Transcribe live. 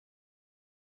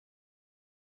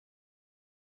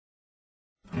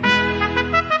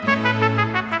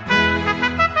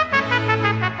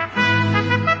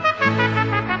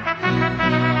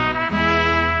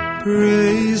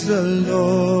the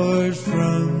Lord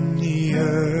from the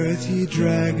earth, ye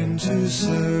dragons who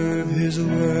serve his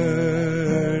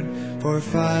word. For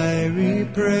fiery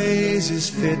praise is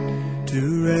fit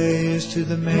to raise to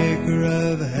the maker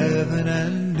of heaven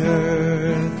and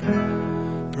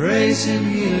earth. Praise him,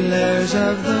 ye lairs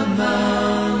of the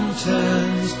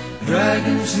mountains,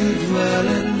 dragons who dwell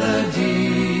in the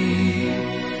deep.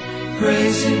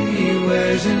 Praise him, ye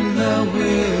wares in the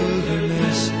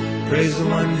wilderness, praise the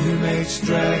one who makes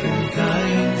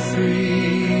dragonkind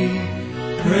free.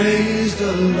 Praise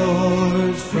the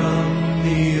Lord from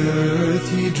the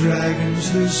earth, ye dragons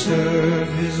who serve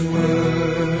his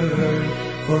word.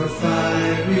 For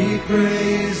fiery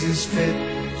praise is fit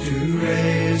to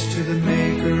raise to the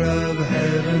maker of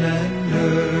heaven and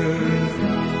earth.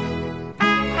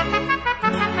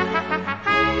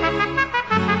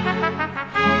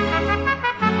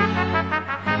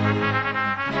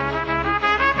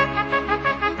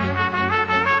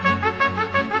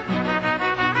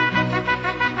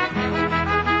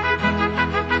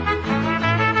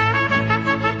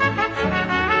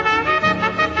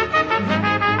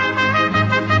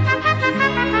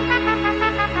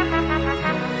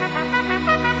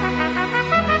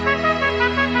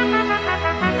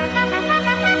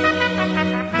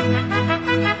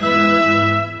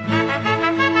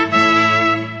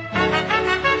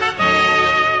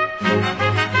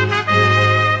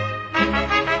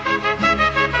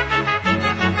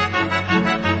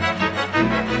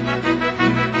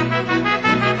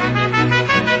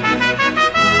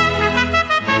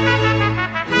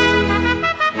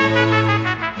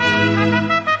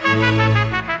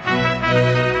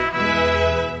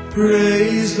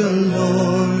 Praise the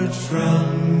Lord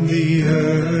from the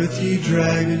earth, ye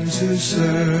dragons who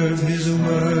serve his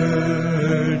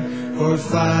word. For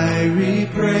fiery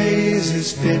praise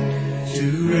is fit to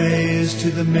raise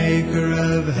to the maker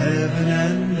of heaven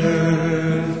and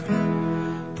earth.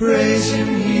 Praise him,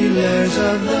 ye lairs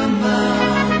of the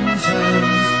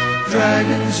mountains,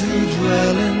 dragons who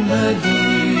dwell in the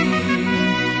deep.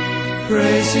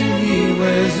 Praise him, ye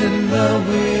wares in the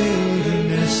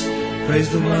wilderness, praise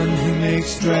the one who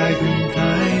makes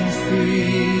dragonkind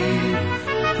free.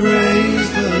 Praise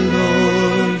the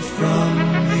Lord from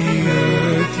the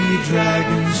earth, ye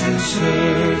dragons who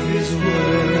serve his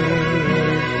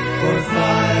word. For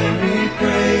fiery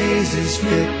praise is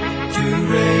fit to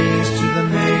raise to the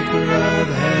maker of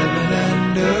heaven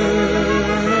and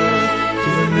earth, to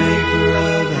the maker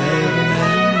of heaven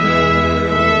and